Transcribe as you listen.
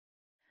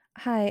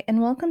Hi,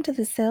 and welcome to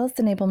the Sales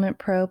Enablement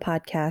Pro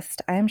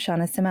podcast. I am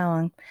Shauna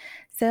Simawang.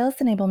 Sales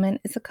enablement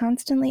is a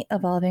constantly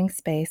evolving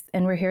space,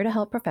 and we're here to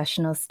help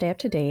professionals stay up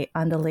to date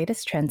on the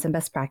latest trends and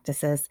best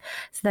practices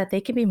so that they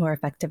can be more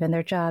effective in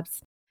their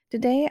jobs.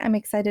 Today, I'm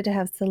excited to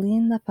have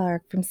Celine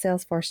Lafargue from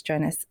Salesforce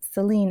join us.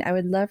 Celine, I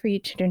would love for you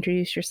to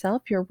introduce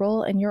yourself, your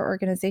role, and your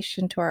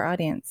organization to our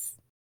audience.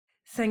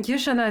 Thank you,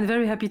 Shana. I'm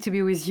very happy to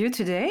be with you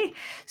today.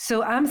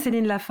 So I'm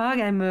Céline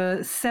Lafargue. I'm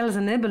a sales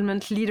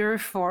enablement leader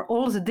for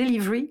all the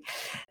delivery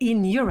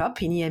in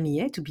Europe, in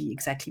EMEA, to be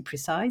exactly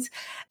precise,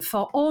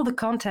 for all the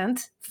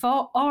content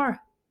for our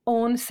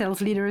own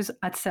sales leaders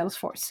at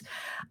Salesforce.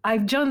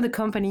 I've joined the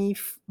company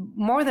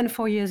more than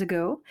 4 years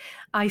ago.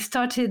 I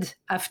started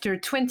after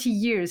 20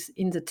 years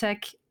in the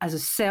tech as a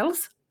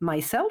sales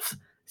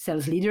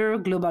leader,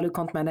 global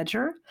account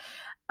manager.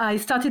 I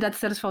started at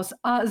Salesforce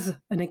as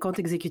an account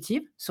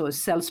executive, so a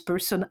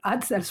salesperson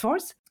at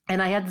Salesforce.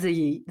 And I had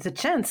the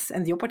chance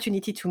and the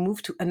opportunity to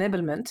move to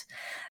enablement,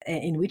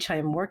 in which I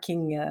am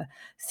working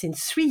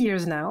since 3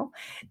 years now.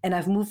 And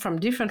I've moved from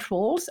different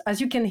roles.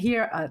 As you can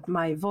hear at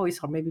my voice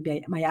or maybe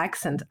by my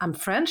accent, I'm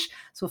French.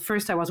 So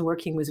first I was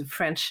working with a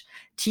French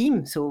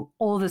team. So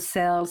all the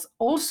sales,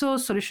 also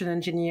solution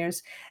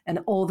engineers, and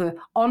all the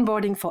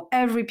onboarding for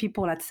every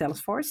people at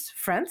Salesforce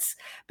France.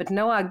 But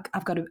now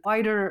I've got a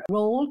wider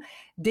role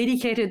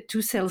dedicated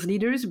to sales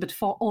leaders, but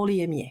for all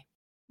EMEA.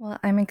 Well,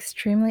 I'm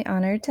extremely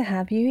honored to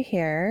have you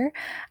here.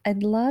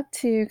 I'd love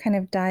to kind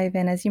of dive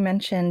in, as you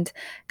mentioned,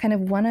 kind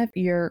of one of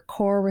your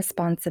core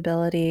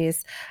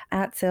responsibilities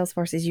at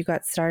Salesforce as you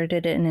got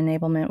started in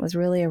enablement was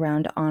really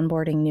around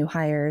onboarding new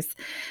hires.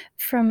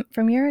 From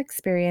your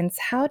experience,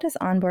 how does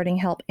onboarding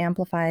help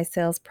amplify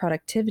sales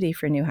productivity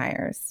for new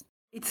hires?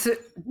 It's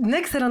an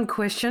excellent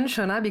question,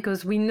 Shona,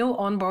 because we know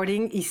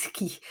onboarding is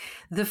key.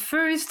 The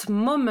first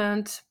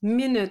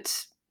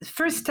minute,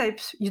 first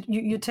steps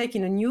you take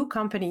in a new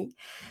company,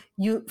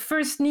 you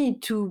first need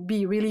to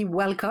be really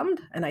welcomed.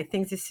 And I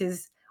think this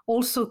is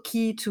also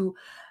key to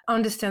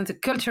understand the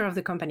culture of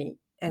the company.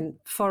 And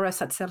for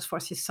us at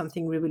Salesforce is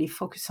something we really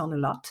focus on a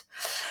lot.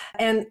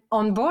 And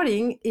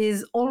onboarding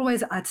is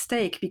always at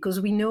stake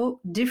because we know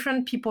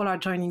different people are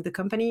joining the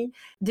company,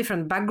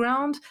 different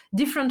background,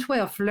 different way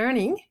of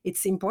learning.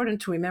 It's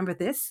important to remember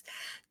this.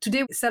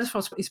 Today,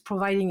 Salesforce is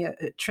providing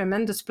a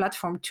tremendous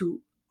platform to,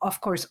 of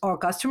course, our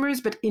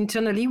customers, but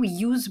internally we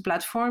use the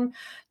platform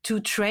to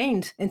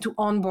train and to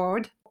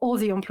onboard all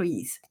the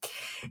employees.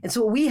 And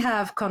so we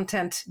have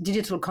content,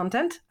 digital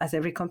content, as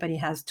every company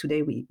has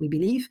today, we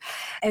believe.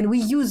 And we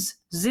use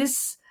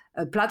this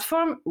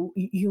platform.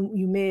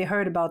 You may have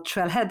heard about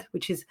Trailhead,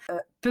 which is a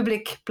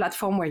public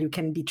platform where you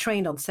can be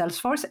trained on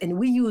Salesforce. And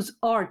we use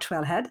our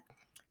Trailhead,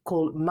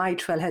 called My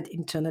Trailhead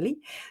internally,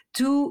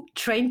 to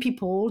train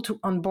people, to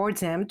onboard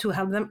them, to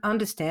help them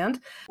understand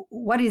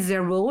what is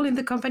their role in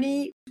the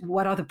company,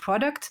 what are the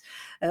products,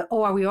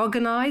 how are we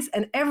organized,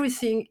 and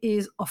everything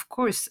is, of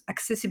course,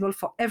 accessible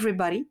for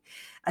everybody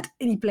at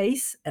any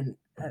place. And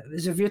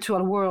the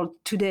virtual world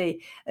today,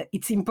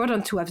 it's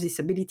important to have this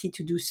ability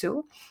to do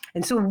so.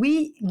 And so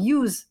we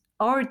use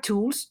our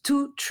tools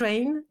to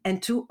train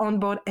and to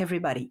onboard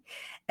everybody.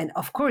 And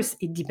of course,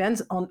 it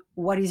depends on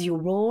what is your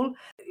role.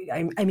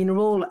 I mean,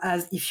 role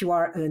as if you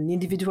are an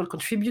individual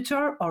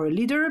contributor or a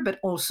leader, but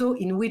also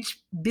in which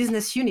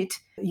business unit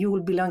you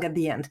will belong at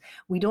the end.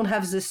 We don't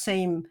have the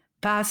same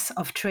path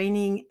of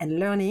training and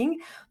learning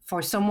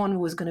for someone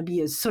who is going to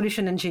be a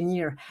solution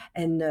engineer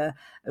and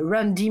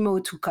run demo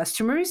to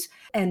customers.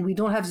 And we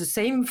don't have the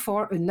same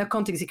for an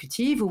account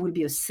executive who will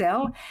be a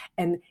sell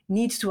and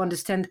needs to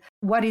understand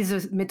what is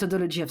the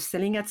methodology of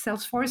selling at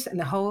Salesforce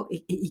and how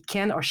he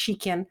can or she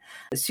can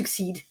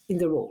succeed in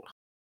the role.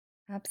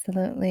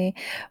 Absolutely.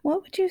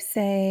 What would you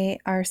say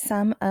are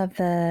some of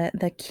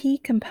the key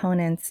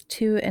components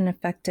to an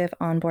effective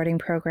onboarding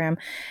program?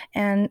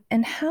 And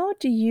how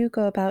do you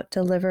go about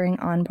delivering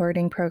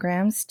onboarding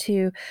programs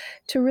to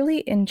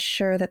really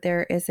ensure that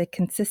there is a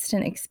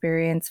consistent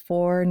experience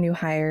for new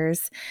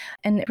hires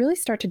and really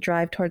start to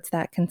drive towards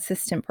that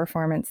consistent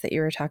performance that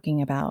you were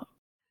talking about?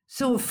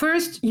 So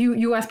first,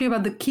 you asked me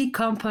about the key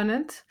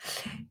component.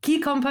 Key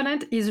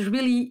component is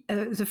really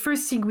the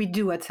first thing we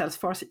do at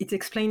Salesforce. It's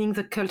explaining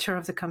the culture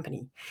of the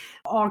company.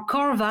 Our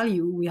core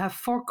value, we have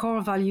 4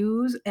 core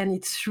values, and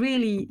it's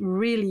really,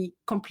 really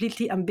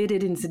completely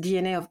embedded in the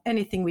DNA of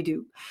anything we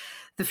do.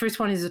 The first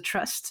one is the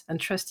trust, and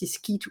trust is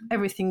key to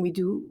everything we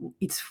do.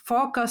 It's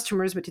for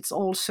customers, but it's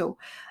also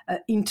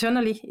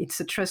internally. It's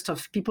a trust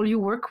of people you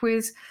work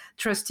with,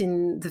 trust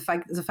in the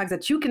fact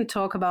that you can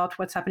talk about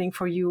what's happening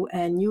for you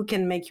and you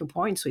can make your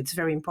point. So it's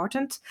very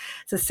important.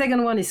 The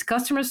second one is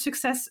customer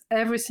success.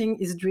 Everything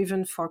is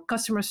driven for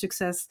customer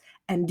success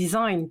and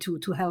design to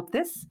help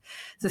this.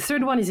 The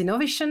third one is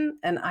innovation,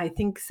 and I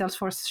think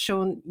Salesforce has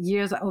shown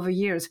years over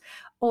years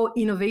how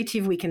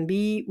innovative we can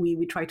be.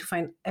 We try to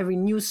find every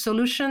new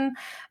solution.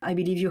 I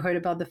believe you heard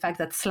about the fact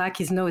that Slack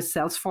is now a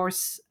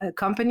Salesforce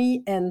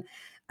company, and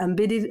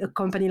embedded a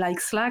company like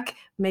Slack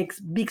makes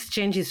big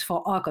changes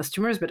for our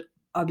customers, but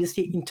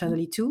obviously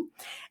internally too.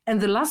 And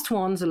the last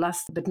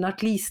but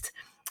not least,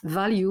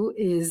 value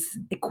is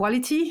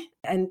equality.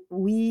 And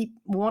we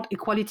want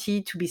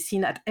equality to be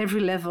seen at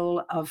every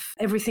level of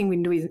everything we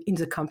do in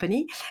the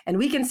company. And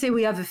we can say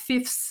we have a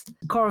fifth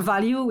core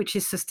value, which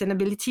is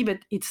sustainability, but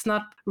it's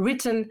not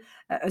written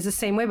the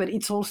same way, but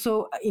it's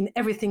also in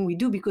everything we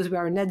do, because we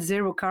are a net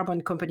zero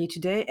carbon company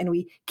today, and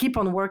we keep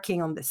on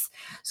working on this.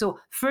 So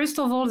first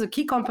of all, the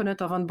key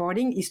component of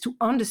onboarding is to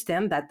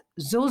understand that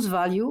those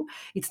value,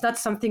 it's not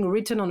something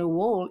written on a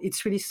wall,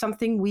 it's really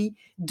something we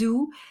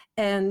do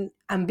and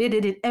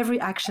embedded in every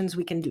actions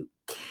we can do.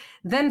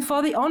 Then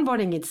for the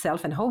onboarding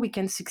itself and how we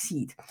can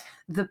succeed,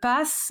 the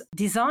path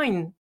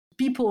design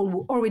people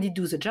who already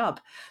do the job.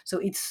 So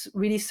it's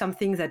really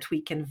something that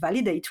we can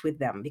validate with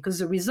them, because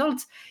the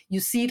results, you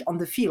see it on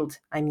the field.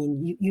 I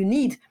mean, you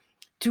need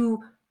to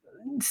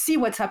see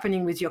what's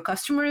happening with your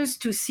customers,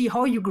 to see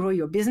how you grow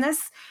your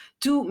business,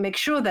 to make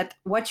sure that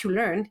what you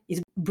learn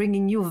is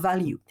bringing you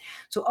value.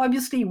 So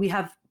obviously we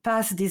have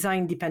path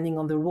design depending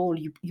on the role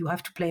you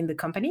have to play in the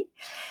company.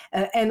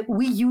 And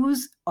we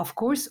use, of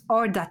course,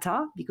 our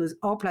data, because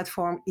our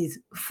platform is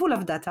full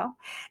of data,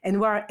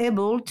 and we are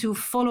able to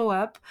follow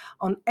up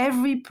on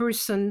every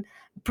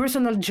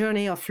personal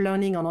journey of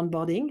learning and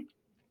onboarding.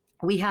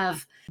 We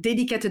have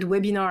dedicated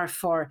webinar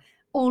for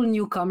all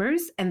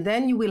newcomers, and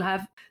then you will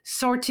have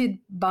sorted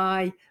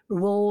by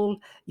role.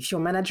 If you're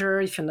a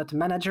manager, if you're not a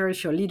manager,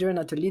 if you're a leader,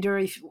 not a leader,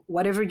 if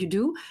whatever you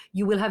do,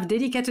 you will have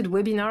dedicated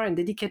webinar and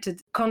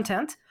dedicated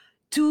content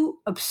to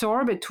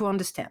absorb and to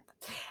understand.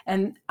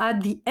 And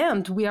at the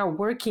end, we are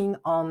working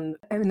on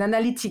an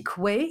analytic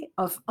way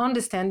of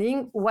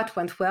understanding what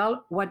went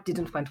well, what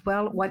didn't went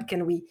well, what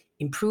can we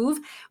improve.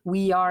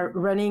 We are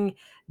running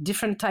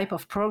different type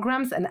of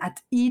programs, and at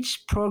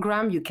each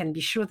program, you can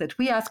be sure that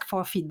we ask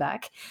for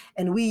feedback,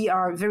 and we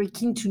are very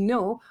keen to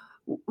know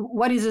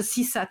what is the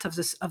CSAT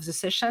of the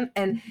session.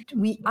 And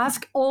we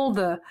ask all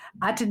the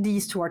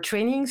attendees to our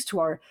trainings, to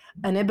our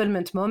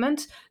enablement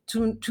moment,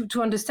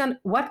 to understand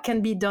what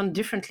can be done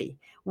differently.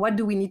 What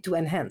do we need to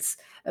enhance?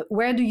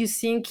 Where do you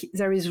think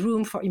there is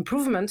room for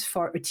improvement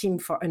for a team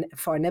for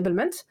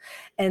enablement?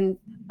 And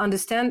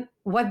understand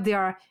what they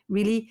are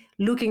really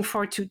looking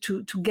for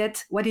to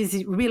get what is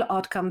the real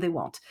outcome they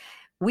want.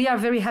 We are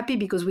very happy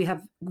because we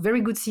have very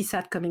good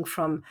CSAT coming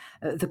from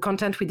the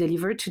content we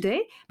deliver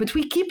today. But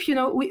we keep,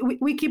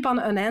 we keep on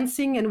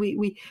enhancing, and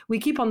we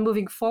keep on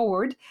moving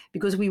forward,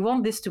 because we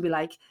want this to be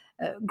like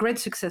a great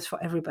success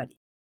for everybody.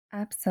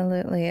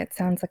 Absolutely. It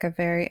sounds like a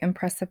very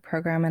impressive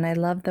program. And I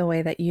love the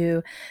way that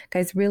you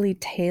guys really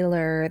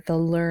tailor the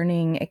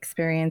learning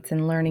experience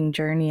and learning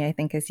journey, I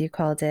think, as you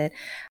called it,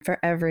 for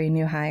every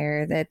new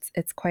hire.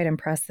 It's quite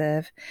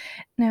impressive.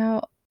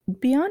 Now,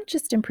 beyond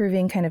just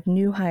improving kind of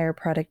new hire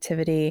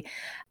productivity,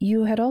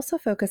 you had also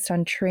focused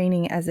on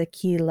training as a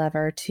key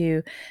lever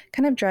to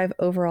kind of drive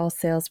overall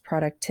sales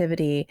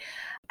productivity.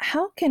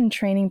 How can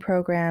training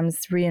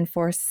programs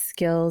reinforce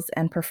skills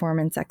and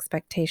performance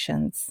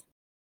expectations?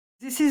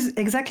 This is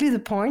exactly the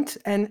point.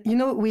 And,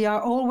 we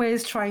are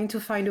always trying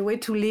to find a way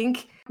to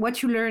link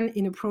what you learn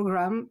in a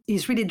program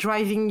is really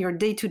driving your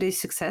day-to-day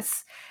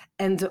success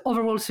and the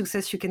overall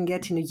success you can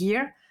get in a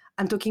year.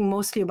 I'm talking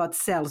mostly about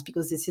sales,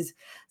 because this is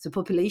the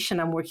population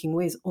I'm working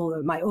with.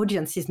 All my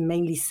audience is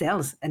mainly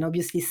sales, and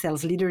obviously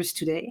sales leaders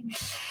today.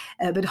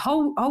 But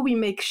how we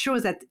make sure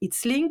that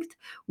it's linked,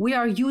 we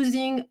are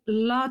using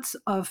lots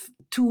of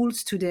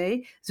tools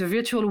today. The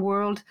virtual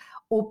world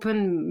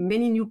open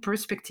many new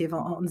perspectives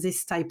on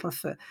this type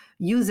of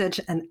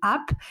usage and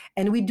app.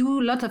 And we do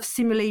a lot of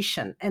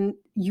simulation. And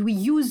we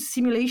use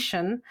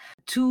simulation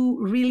to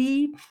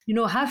really,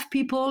 have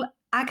people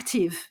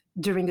active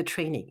during a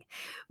training.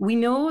 We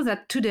know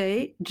that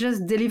today,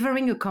 just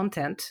delivering a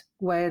content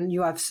when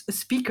you have a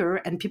speaker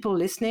and people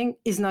listening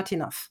is not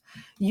enough.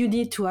 You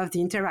need to have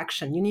the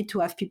interaction. You need to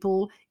have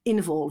people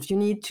involved. You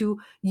need to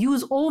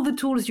use all the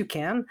tools you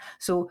can.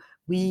 So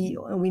we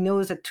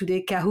know that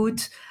today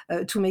Kahoot,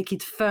 to make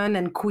it fun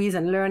and quiz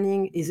and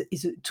learning,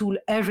 is a tool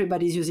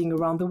everybody's using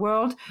around the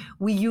world.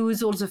 We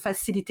use all the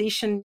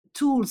facilitation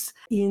tools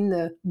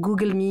in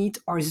Google Meet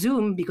or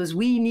Zoom, because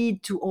we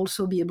need to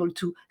also be able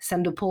to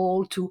send a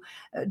poll, to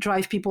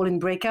drive people in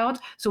breakout.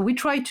 So we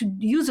try to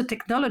use the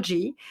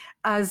technology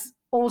as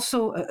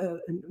also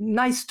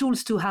nice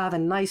tools to have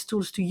and nice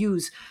tools to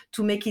use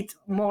to make it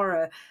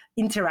more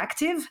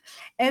interactive.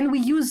 And we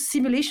use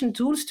simulation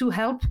tools to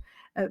help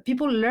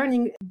people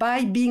learning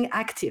by being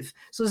active.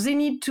 So they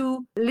need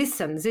to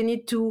listen, they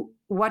need to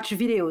watch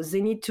videos,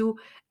 they need to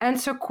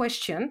answer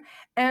questions,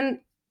 and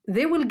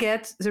they will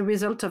get the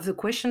result of the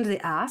questions they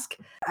ask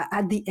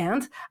at the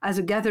end as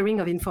a gathering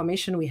of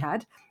information we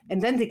had.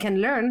 And then they can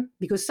learn,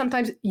 because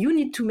sometimes you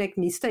need to make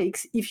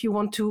mistakes if you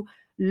want to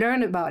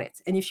learn about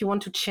it and if you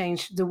want to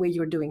change the way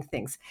you're doing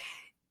things.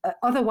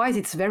 Otherwise,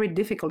 it's very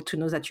difficult to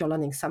know that you're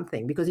learning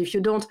something, because if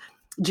you don't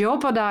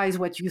jeopardize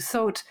what you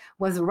thought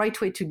was the right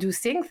way to do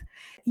things,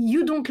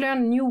 you don't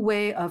learn new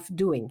way of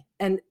doing.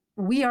 And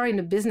we are in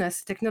a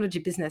business, technology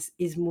business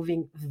is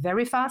moving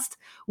very fast.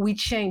 We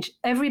change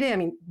every day. I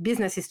mean,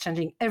 business is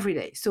changing every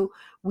day. So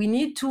we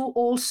need to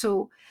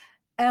also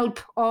help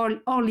our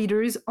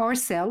leaders,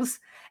 ourselves,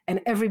 and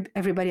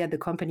everybody at the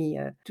company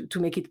to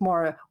make it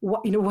more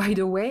in a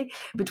wider way.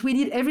 But we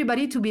need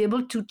everybody to be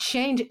able to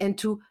change and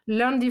to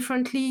learn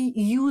differently,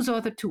 use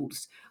other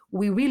tools.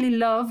 We really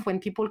love when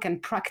people can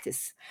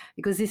practice,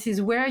 because this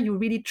is where you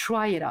really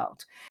try it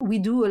out. We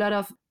do a lot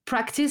of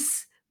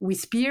practice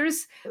with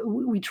peers.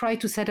 We try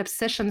to set up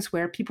sessions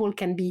where people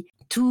can be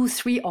 2,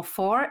 3, or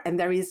 4, and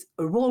there is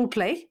a role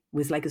play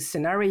with like a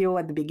scenario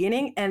at the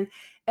beginning, and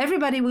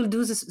everybody will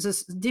do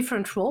this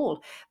different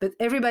role, but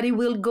everybody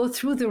will go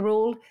through the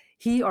role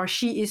he or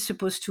she is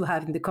supposed to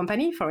have in the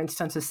company, for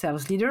instance, a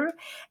sales leader,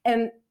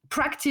 and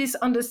practice,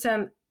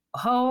 understand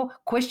how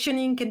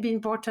questioning can be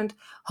important,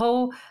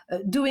 how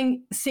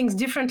doing things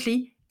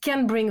differently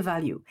can bring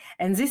value.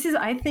 And this is,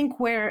 I think,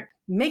 where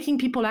making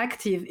people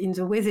active in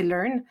the way they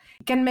learn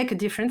can make a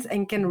difference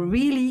and can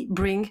really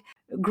bring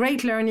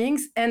great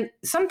learnings and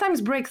sometimes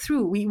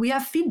breakthrough. We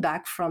have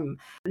feedback from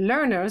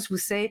learners who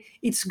say,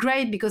 it's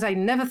great because I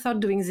never thought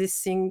doing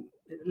this thing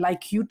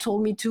like you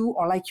told me to,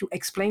 or like you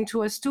explained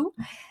to us to.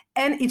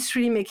 And it's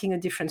really making a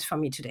difference for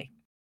me today.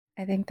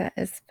 I think that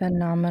is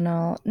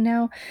phenomenal.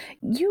 Now,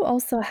 you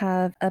also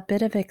have a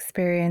bit of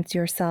experience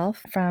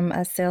yourself from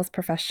a sales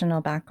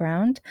professional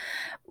background.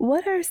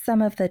 What are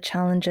some of the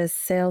challenges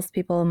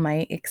salespeople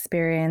might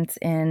experience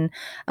in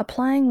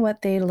applying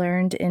what they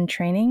learned in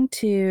training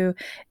to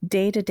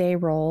day-to-day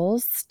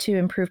roles to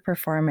improve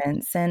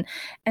performance? And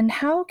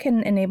how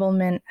can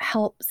enablement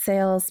help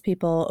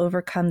salespeople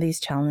overcome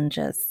these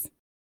challenges?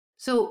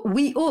 So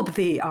we hope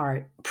they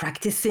are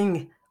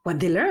practicing what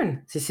they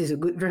learn. This is a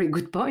very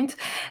good point.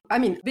 I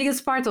mean,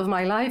 biggest part of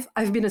my life,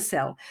 I've been a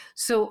sell.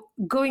 So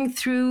going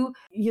through,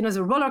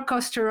 the roller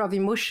coaster of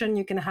emotion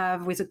you can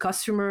have with a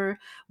customer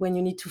when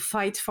you need to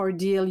fight for a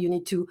deal, you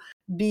need to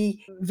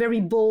be very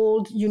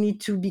bold, you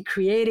need to be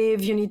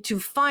creative, you need to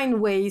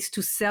find ways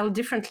to sell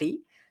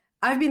differently.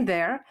 I've been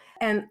there,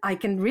 and I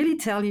can really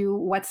tell you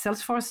what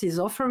Salesforce is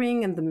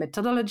offering, and the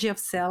methodology of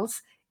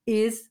sales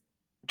is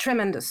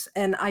tremendous.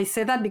 And I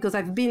say that because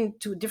I've been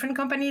to different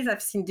companies,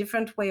 I've seen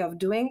different way of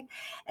doing,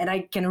 and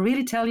I can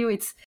really tell you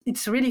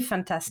it's really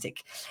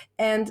fantastic.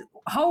 And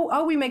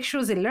how we make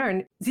sure they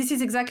learn, this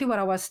is exactly what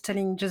I was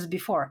telling just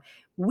before.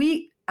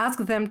 We ask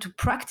them to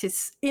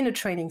practice in a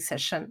training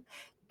session,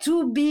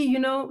 to be,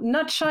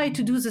 not shy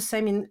to do the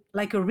same in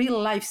like a real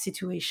life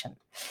situation.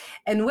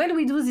 And when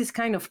we do this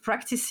kind of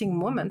practicing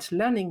moment,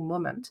 learning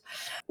moment,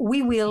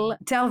 we will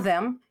tell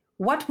them,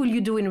 what will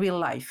you do in real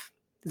life?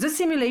 The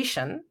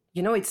simulation,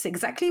 it's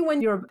exactly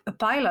when you're a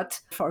pilot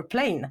for a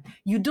plane.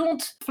 You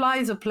don't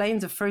fly the plane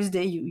the first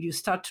day you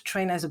start to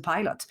train as a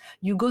pilot.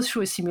 You go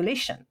through a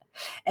simulation.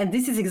 And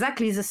this is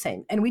exactly the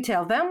same. And we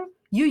tell them,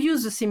 you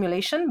use the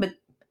simulation, but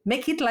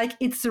make it like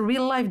it's a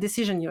real life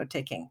decision you're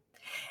taking.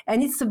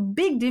 And it's a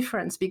big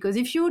difference, because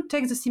if you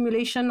take the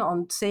simulation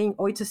on saying,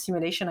 oh, it's a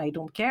simulation, I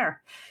don't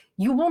care,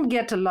 you won't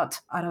get a lot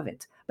out of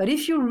it. But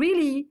if you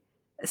really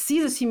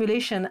see the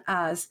simulation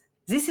as,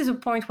 this is a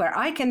point where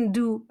I can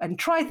do and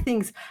try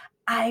things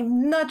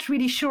I'm not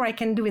really sure I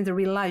can do in the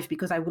real life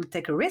because I will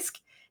take a risk.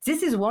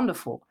 This is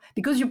wonderful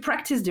because you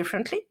practice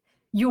differently.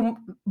 You're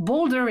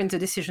bolder in the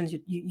decisions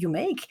you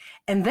make,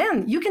 and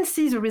then you can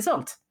see the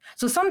result.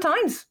 So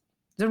sometimes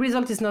the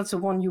result is not the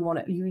one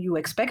you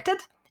expected.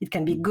 It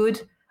can be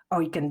good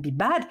or it can be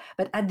bad,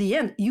 but at the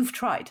end, you've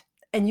tried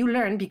and you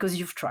learn because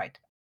you've tried.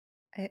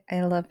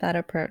 I love that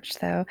approach,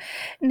 though.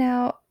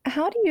 Now,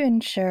 how do you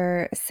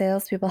ensure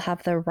salespeople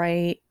have the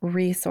right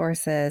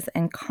resources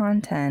and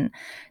content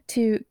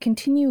to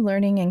continue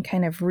learning and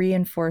kind of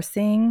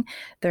reinforcing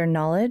their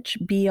knowledge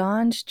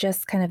beyond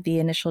just kind of the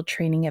initial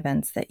training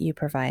events that you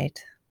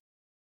provide?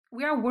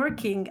 We are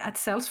working at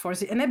Salesforce,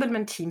 the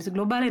enablement team, the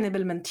global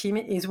enablement team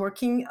is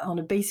working on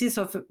a basis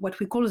of what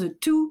we call the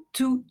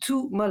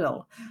 2-2-2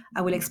 model.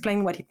 I will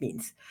explain what it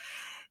means.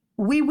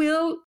 We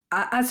will,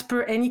 as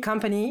per any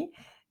company,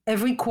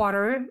 every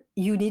quarter,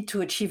 you need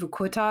to achieve a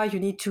quota. You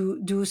need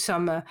to do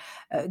some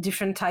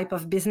different type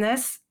of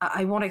business.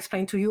 I won't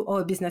explain to you how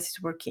a business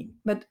is working.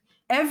 But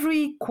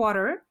every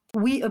quarter,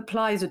 we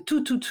apply the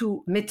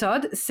 2-2-2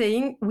 method,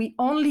 saying we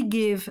only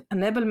give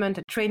enablement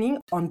and training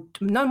on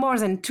no more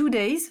than 2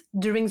 days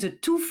during the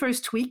 2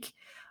 first weeks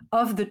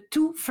of the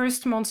 2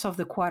 first months of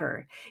the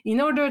quarter, in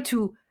order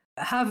to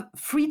have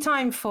free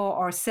time for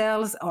our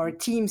sales, our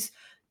teams,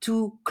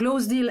 to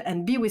close deal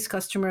and be with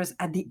customers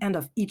at the end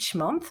of each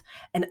month.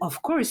 And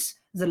of course,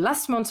 the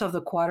last month of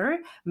the quarter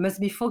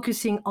must be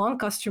focusing on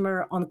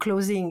customer, on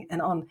closing,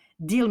 and on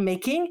deal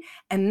making,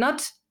 and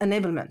not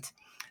enablement.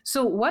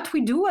 So what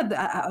we do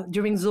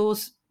during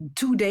those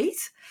 2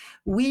 days,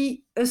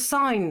 we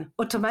assign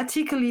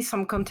automatically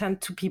some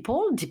content to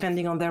people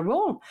depending on their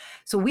role.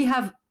 So we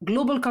have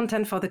global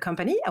content for the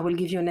company. I will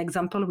give you an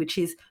example, which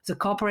is the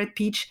corporate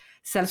pitch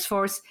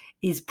Salesforce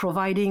is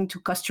providing to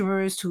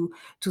customers, to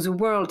the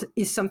world,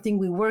 is something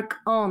we work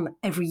on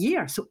every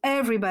year. So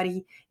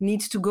everybody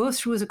needs to go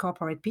through the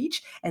corporate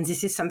pitch, and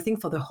this is something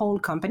for the whole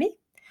company.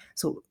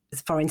 So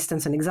for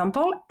instance, an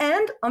example.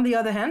 And on the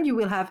other hand, you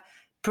will have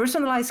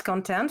personalized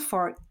content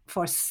for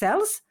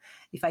sales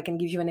If I can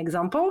give you an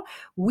example,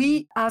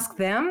 we ask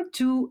them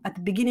to, at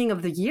the beginning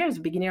of the year, the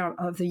beginning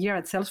of the year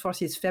at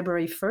Salesforce is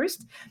February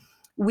 1st,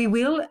 we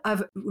will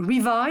have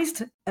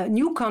revised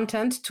new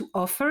content to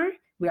offer.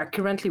 We are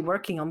currently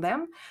working on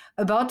them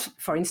about,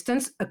 for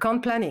instance,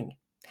 account planning.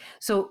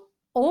 So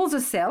all the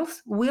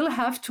sales will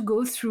have to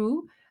go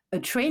through a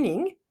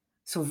training,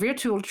 so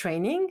virtual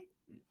training,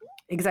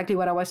 exactly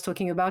what I was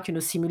talking about,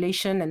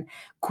 simulation and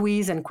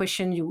quiz and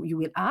question you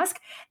will ask.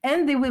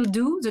 And they will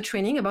do the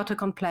training about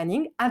account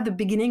planning at the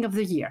beginning of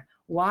the year.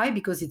 Why?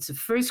 Because it's the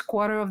first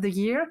quarter of the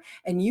year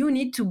and you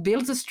need to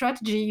build the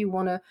strategy you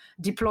want to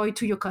deploy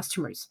to your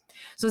customers.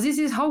 So this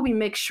is how we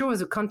make sure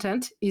the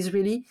content is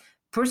really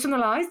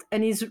personalized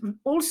and is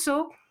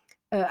also,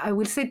 I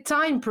will say,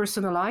 time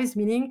personalized,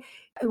 meaning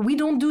we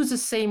don't do the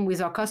same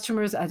with our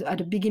customers at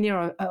the beginning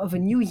of a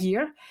new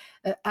year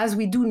as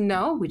we do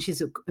now, which is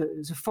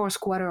the fourth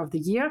quarter of the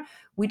year,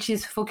 which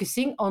is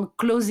focusing on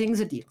closing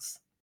the deals.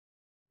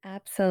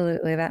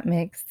 Absolutely. That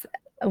makes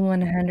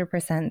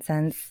 100%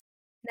 sense.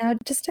 Now,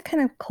 just to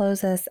kind of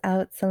close us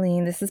out,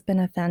 Celine, this has been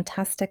a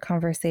fantastic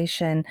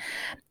conversation.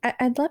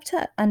 I'd love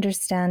to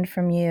understand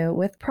from you,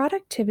 with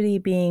productivity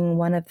being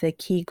one of the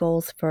key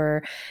goals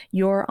for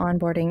your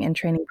onboarding and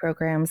training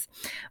programs,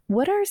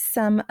 what are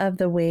some of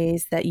the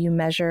ways that you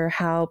measure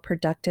how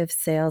productive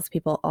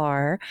salespeople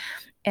are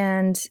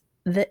and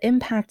the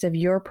impact of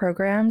your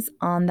programs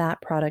on that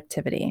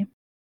productivity?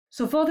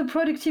 So for the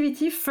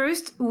productivity,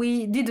 first,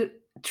 we did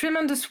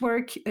tremendous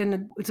work,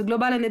 and the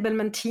global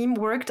enablement team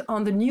worked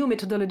on the new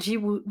methodology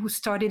who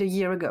started a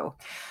year ago.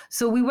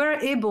 So we were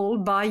able,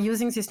 by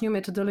using this new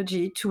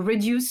methodology, to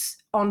reduce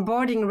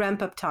onboarding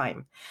ramp-up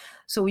time.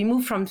 So we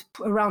moved from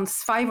around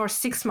 5 or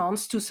 6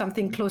 months to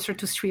something closer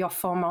to 3 or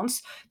 4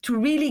 months to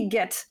really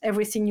get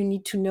everything you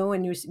need to know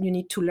and you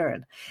need to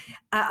learn.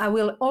 I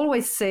will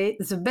always say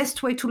the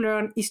best way to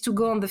learn is to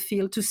go on the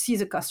field, to see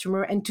the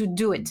customer and to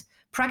do it.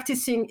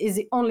 Practicing is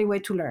the only way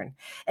to learn.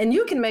 And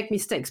you can make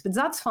mistakes, but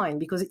that's fine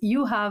because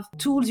you have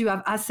tools, you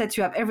have assets,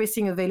 you have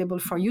everything available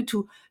for you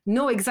to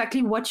know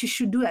exactly what you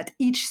should do at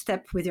each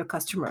step with your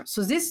customer.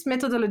 So this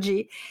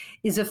methodology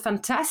is a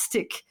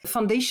fantastic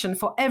foundation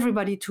for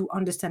everybody to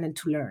understand and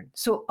to learn.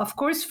 So of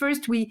course,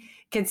 first we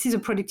can see the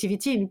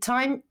productivity in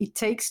time it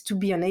takes to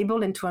be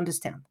enabled and to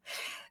understand.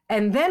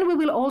 And then we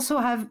will also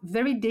have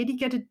very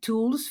dedicated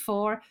tools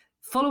for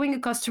following a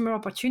customer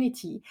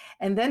opportunity.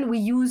 And then we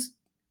use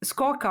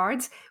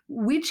scorecards,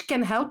 which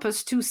can help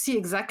us to see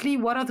exactly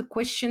what are the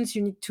questions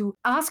you need to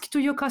ask to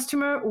your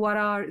customer, what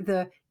are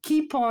the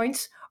key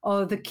points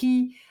or the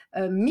key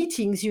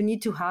meetings you need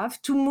to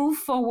have to move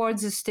forward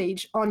the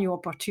stage on your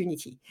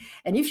opportunity.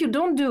 And if you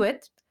don't do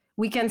it,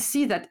 we can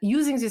see that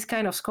using this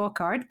kind of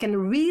scorecard can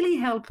really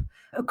help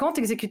account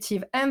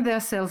executive and their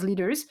sales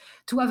leaders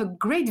to have a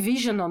great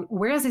vision on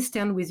where they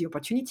stand with the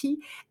opportunity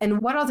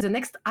and what are the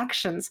next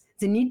actions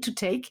they need to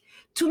take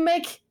to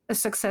make a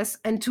success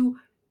and to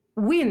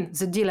win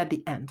the deal at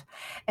the end.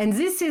 And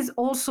this is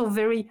also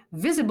very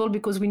visible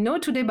because we know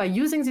today by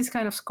using this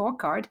kind of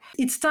scorecard,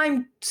 it's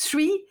time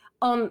 3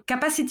 on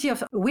capacity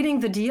of winning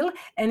the deal,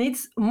 and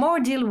it's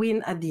more deal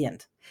win at the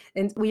end.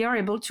 And we are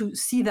able to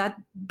see that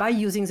by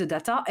using the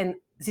data. And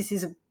this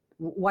is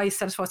why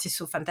Salesforce is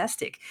so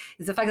fantastic,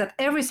 is the fact that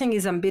everything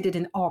is embedded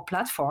in our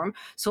platform.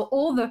 So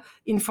all the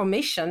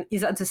information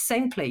is at the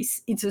same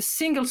place. It's a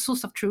single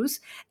source of truth,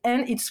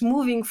 and it's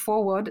moving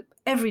forward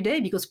every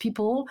day because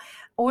people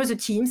or the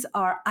teams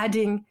are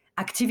adding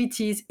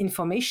activities,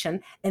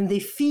 information, and they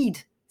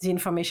feed the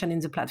information in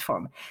the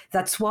platform.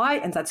 That's why,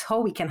 and that's how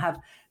we can have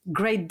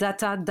great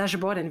data,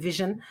 dashboard, and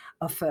vision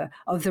of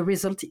the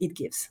result it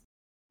gives.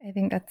 I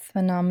think that's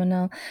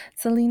phenomenal.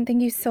 Celine,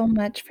 thank you so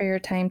much for your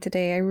time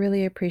today. I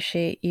really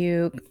appreciate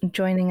you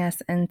joining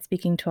us and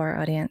speaking to our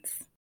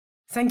audience.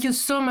 Thank you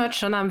so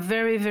much. And I'm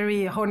very,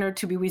 very honored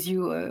to be with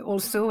you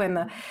also,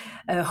 and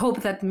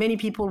hope that many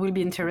people will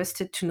be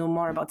interested to know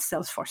more about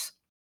Salesforce.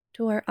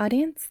 To our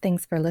audience,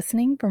 thanks for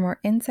listening. For more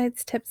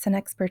insights, tips, and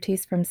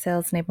expertise from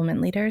sales enablement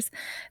leaders,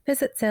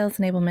 visit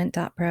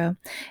salesenablement.pro.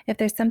 If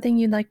there's something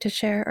you'd like to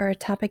share or a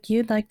topic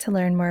you'd like to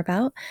learn more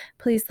about,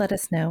 please let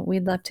us know.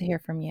 We'd love to hear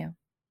from you.